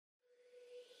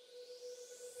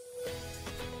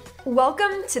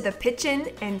Welcome to the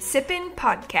Pitchin and Sippin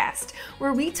podcast,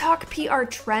 where we talk PR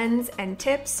trends and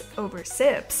tips over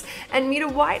sips and meet a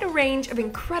wide range of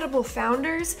incredible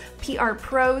founders, PR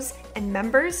pros, and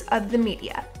members of the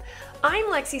media. I'm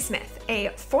Lexie Smith, a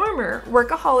former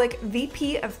workaholic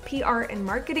VP of PR and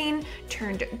marketing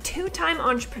turned two-time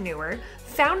entrepreneur,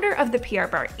 founder of the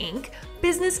THEPRBAR Inc.,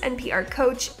 business and PR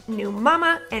coach, new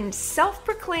mama, and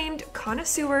self-proclaimed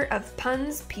connoisseur of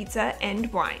puns, pizza,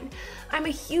 and wine. I'm a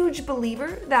huge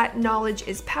believer that knowledge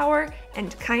is power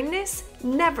and kindness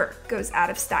never goes out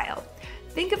of style.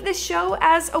 Think of this show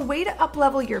as a way to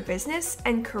uplevel your business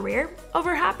and career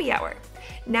over happy hour.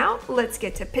 Now let's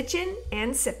get to pitchin'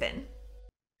 and sippin'.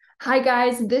 Hi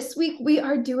guys, this week we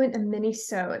are doing a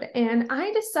Minisode, and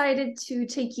I decided to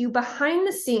take you behind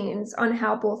the scenes on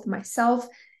how both myself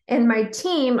and my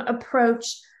team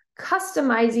approach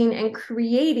customizing and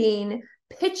creating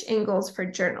pitch angles for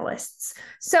journalists.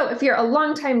 So if you're a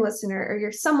longtime listener or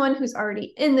you're someone who's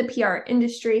already in the PR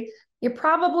industry, you're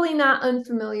probably not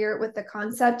unfamiliar with the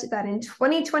concept that in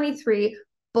 2023,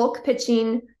 bulk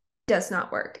pitching does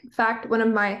not work. In fact, one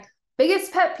of my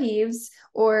biggest pet peeves,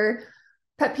 or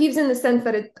pet peeves in the sense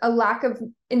that it's a lack of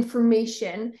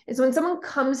information, is when someone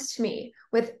comes to me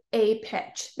with a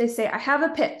pitch. They say, I have a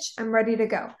pitch, I'm ready to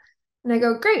go. And I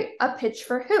go, great, a pitch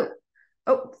for who?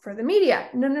 Oh, for the media.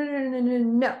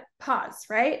 No, pause,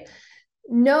 right?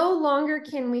 No longer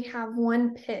can we have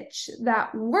one pitch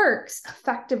that works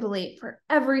effectively for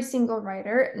every single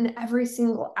writer and every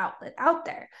single outlet out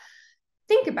there.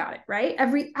 Think about it, right?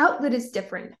 Every outlet is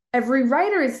different. Every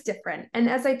writer is different. And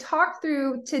as I talk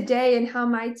through today and how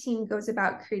my team goes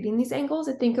about creating these angles,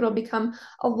 I think it'll become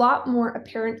a lot more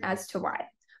apparent as to why.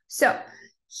 So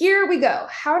here we go.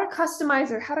 How to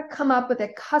customize or how to come up with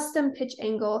a custom pitch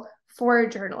angle for a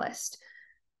journalist.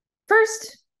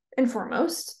 First and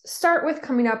foremost, start with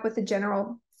coming up with a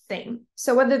general theme.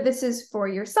 So whether this is for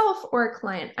yourself or a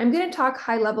client, I'm going to talk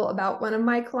high level about one of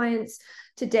my clients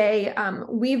today.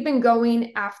 We've been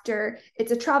going after,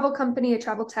 it's a travel company, a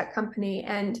travel tech company,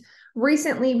 and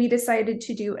recently we decided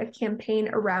to do a campaign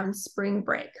around spring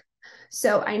break.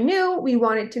 So I knew we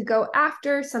wanted to go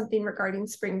after something regarding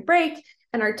spring break,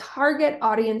 and our target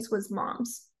audience was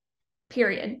moms,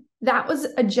 period. That was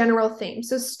a general theme.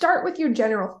 So start with your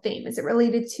general theme. Is it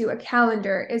related to a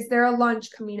calendar? Is there a launch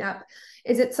coming up?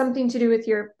 Is it something to do with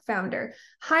your founder?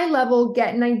 High level,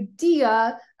 get an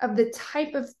idea of the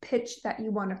type of pitch that you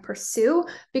want to pursue,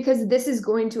 because this is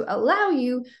going to allow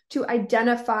you to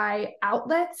identify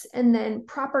outlets and then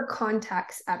proper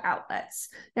contacts at outlets.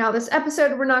 Now, this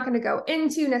episode, we're not going to go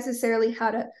into necessarily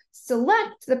how to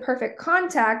select the perfect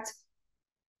contact.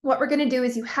 What we're going to do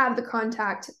is you have the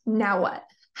contact, now what?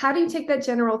 How do you take that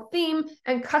general theme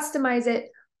and customize it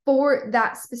for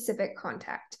that specific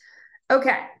contact?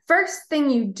 Okay, first thing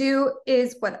you do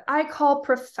is what I call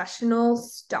professional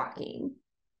stalking.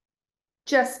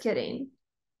 Just kidding,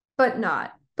 but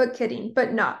not, but kidding,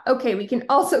 but not. Okay, we can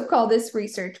also call this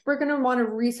research. We're going to want to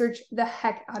research the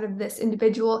heck out of this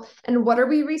individual. And what are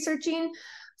we researching?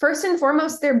 First and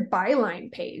foremost, their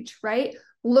byline page, right?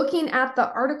 Looking at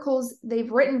the articles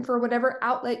they've written for whatever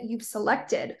outlet you've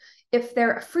selected. If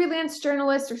they're a freelance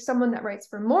journalist or someone that writes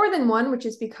for more than one, which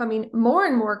is becoming more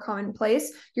and more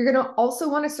commonplace, you're going to also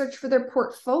want to search for their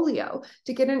portfolio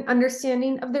to get an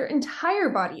understanding of their entire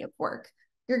body of work.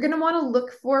 You're going to want to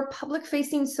look for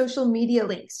public-facing social media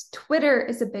links. Twitter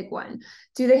is a big one.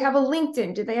 Do they have a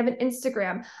LinkedIn? Do they have an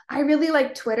Instagram? I really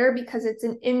like Twitter because it's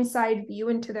an inside view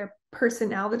into their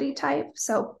personality type.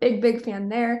 So big fan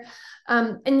there.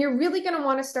 And you're really going to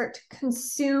want to start to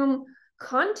consume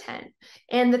content.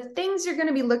 And the things you're going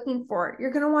to be looking for,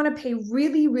 you're going to want to pay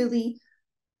really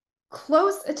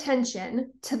close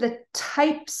attention to the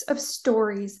types of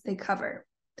stories they cover.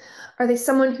 Are they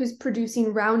someone who's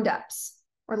producing roundups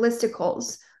or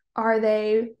listicles? Are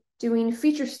they doing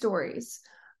feature stories?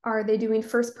 Are they doing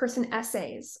first-person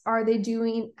essays? Are they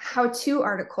doing how-to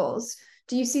articles?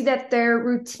 Do you see that they're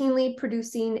routinely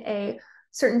producing a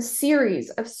certain series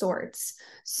of sorts?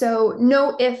 So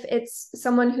know if it's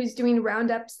someone who's doing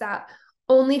roundups that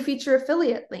only feature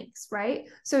affiliate links, right?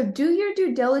 So do your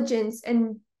due diligence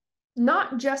and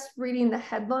not just reading the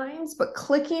headlines, but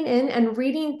clicking in and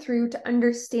reading through to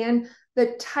understand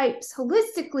the types,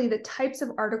 holistically, the types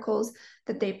of articles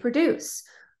that they produce.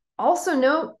 Also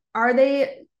note, are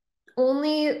they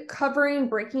only covering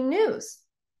breaking news?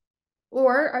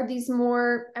 Or are these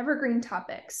more evergreen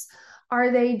topics?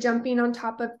 Are they jumping on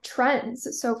top of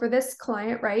trends? So for this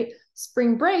client, right,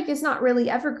 spring break is not really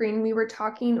evergreen. We were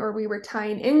talking, or we were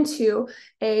tying into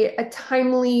a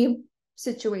timely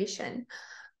situation.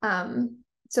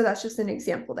 So that's just an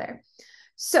example there.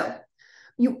 So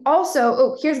You also,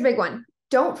 oh, here's a big one.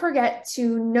 Don't forget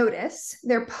to notice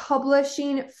their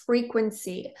publishing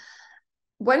frequency.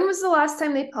 When was the last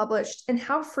time they published, and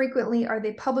how frequently are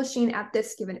they publishing at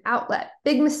this given outlet?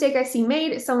 Big mistake I see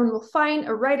made is someone will find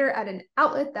a writer at an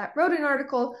outlet that wrote an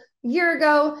article a year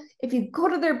ago. If you go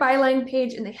to their byline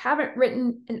page and they haven't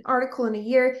written an article in a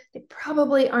year, they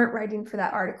probably aren't writing for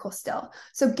that article still.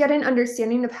 So get an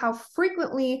understanding of how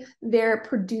frequently they're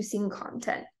producing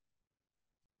content.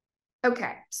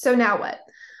 Okay, so now what?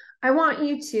 I want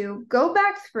you to go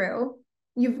back through.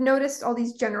 You've noticed all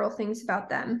these general things about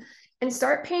them, and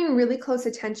start paying really close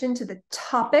attention to the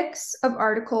topics of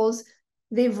articles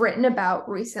they've written about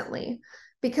recently,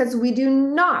 because we do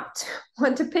not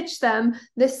want to pitch them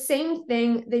the same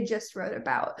thing they just wrote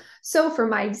about. So for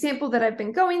my example that I've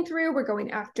been going through, we're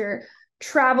going after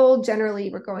travel.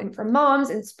 Generally, we're going for moms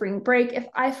and spring break. If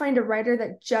I find a writer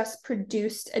that just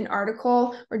produced an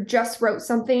article or just wrote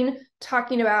something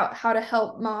talking about how to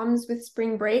help moms with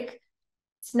spring break,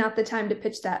 it's not the time to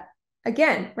pitch that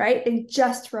again, right? They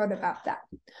just wrote about that.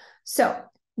 So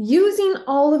using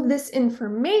all of this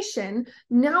information,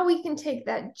 now we can take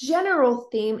that general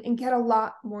theme and get a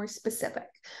lot more specific.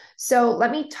 So let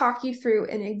me talk you through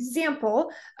an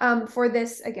example for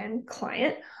this, again,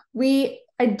 client. We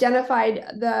identified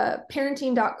the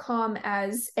parenting.com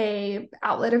as a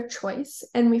outlet of choice,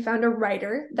 and we found a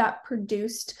writer that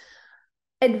produced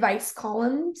advice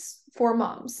columns for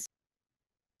moms.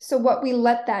 So what we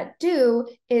let that do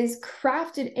is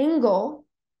craft an angle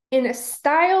in a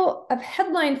style of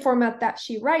headline format that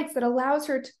she writes that allows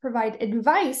her to provide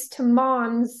advice to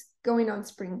moms going on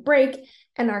spring break.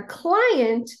 And our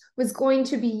client was going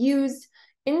to be used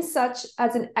in such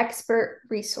as an expert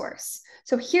resource.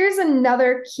 So here's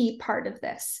another key part of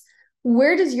this.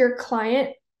 Where does your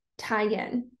client tie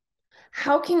in?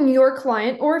 How can your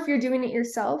client, or if you're doing it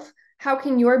yourself, how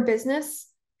can your business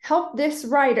help this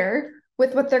writer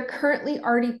with what they're currently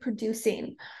already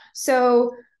producing?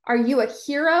 So are you a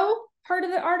hero part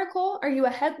of the article? Are you a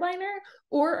headliner?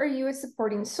 Or are you a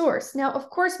supporting source? Now, of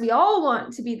course, we all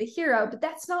want to be the hero, but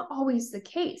that's not always the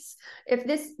case. If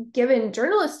this given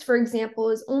journalist, for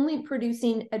example, is only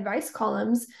producing advice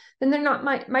columns, then there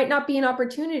might not be an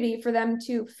opportunity for them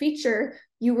to feature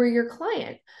you or your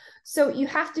client. So you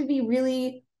have to be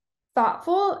really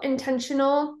thoughtful,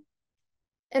 intentional,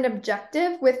 and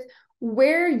objective with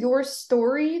where your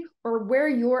story or where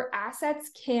your assets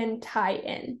can tie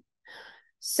in.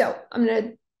 So I'm going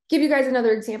to give you guys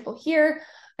another example here.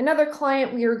 Another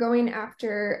client, we were going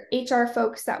after HR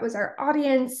folks. That was our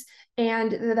audience.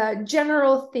 And the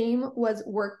general theme was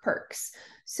work perks.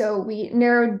 So we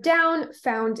narrowed down,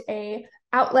 found a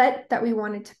outlet that we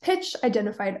wanted to pitch,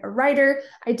 identified a writer,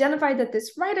 identified that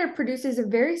this writer produces a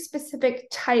very specific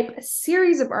type, a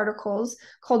series of articles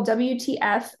called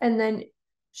WTF, and then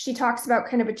she talks about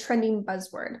kind of a trending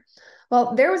buzzword.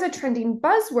 Well, there was a trending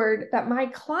buzzword that my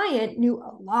client knew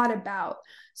a lot about.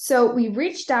 So we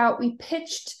reached out, we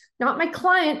pitched not my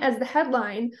client as the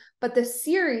headline, but the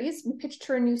series. We pitched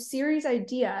her a new series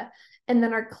idea, and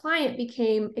then our client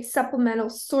became a supplemental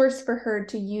source for her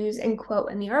to use and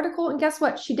quote in the article. And guess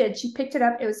what? She did. She picked it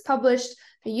up. It was published.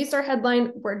 They used our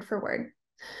headline word for word.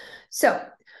 So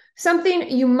something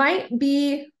you might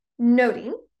be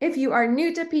noting if you are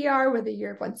new to PR, whether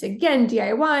you're once again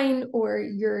DIYing or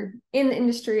you're in the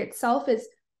industry itself, is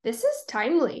this is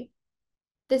timely.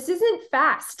 This isn't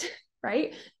fast,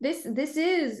 right? This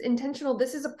is intentional.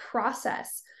 This is a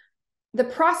process. The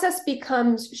process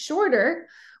becomes shorter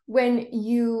when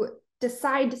you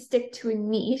decide to stick to a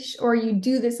niche, or you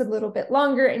do this a little bit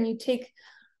longer and you take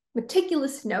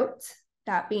meticulous notes.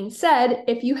 That being said,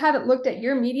 if you haven't looked at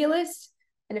your media list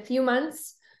in a few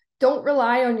months, don't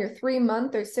rely on your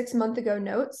 3-month or 6-month ago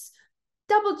notes.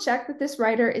 Double check that this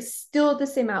writer is still at the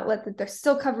same outlet, that they're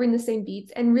still covering the same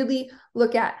beats, and really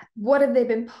look at what have they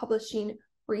been publishing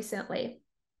recently.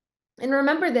 And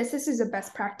remember this is a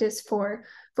best practice for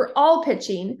all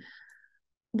pitching.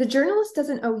 The journalist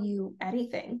doesn't owe you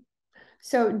anything.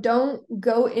 So don't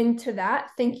go into that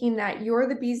thinking that you're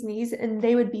the bee's knees and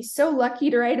they would be so lucky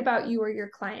to write about you or your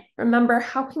client. Remember,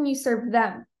 how can you serve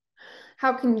them?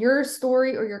 How can your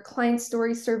story or your client's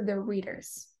story serve their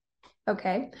readers?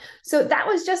 Okay, so that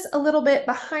was just a little bit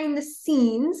behind the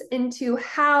scenes into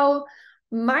how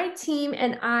my team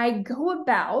and I go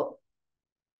about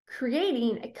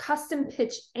creating a custom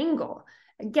pitch angle.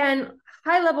 Again,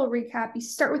 high-level recap, you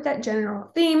start with that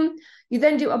general theme. You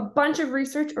then do a bunch of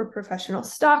research or professional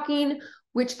stalking.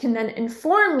 which can then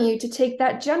inform you to take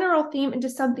that general theme into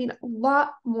something a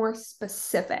lot more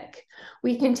specific.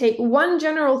 We can take one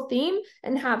general theme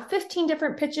and have 15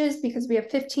 different pitches because we have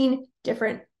 15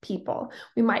 different people.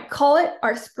 We might call it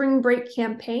our spring break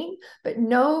campaign, but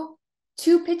no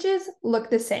two pitches look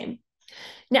the same.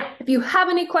 Now, if you have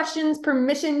any questions,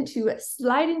 permission to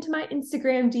slide into my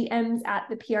Instagram DMs at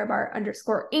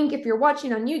 @theprbar_inc. If you're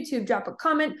watching on YouTube, drop a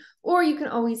comment, or you can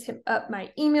always hit up my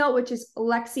email, which is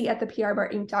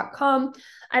lexie@theprbarinc.com.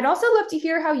 I'd also love to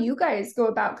hear how you guys go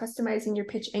about customizing your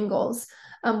pitch angles.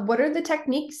 What are the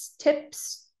techniques,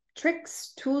 tips,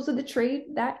 tricks, tools of the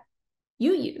trade that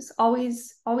you use?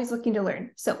 Always looking to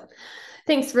learn. So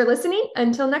thanks for listening.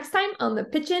 Until next time on the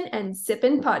Pitchin and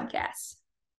Sippin podcast.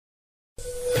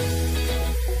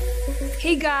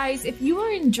 Hey guys, if you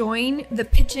are enjoying the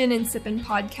Pitchin and Sippin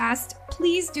podcast,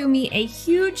 please do me a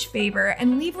huge favor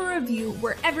and leave a review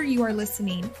wherever you are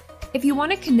listening. If you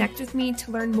want to connect with me to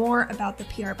learn more about the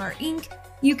PR Bar Inc.,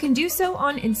 you can do so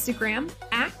on Instagram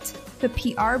at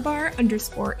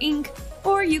 @theprbar_inc,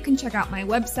 or you can check out my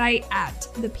website at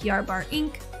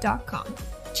theprbarinc.com.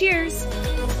 Cheers!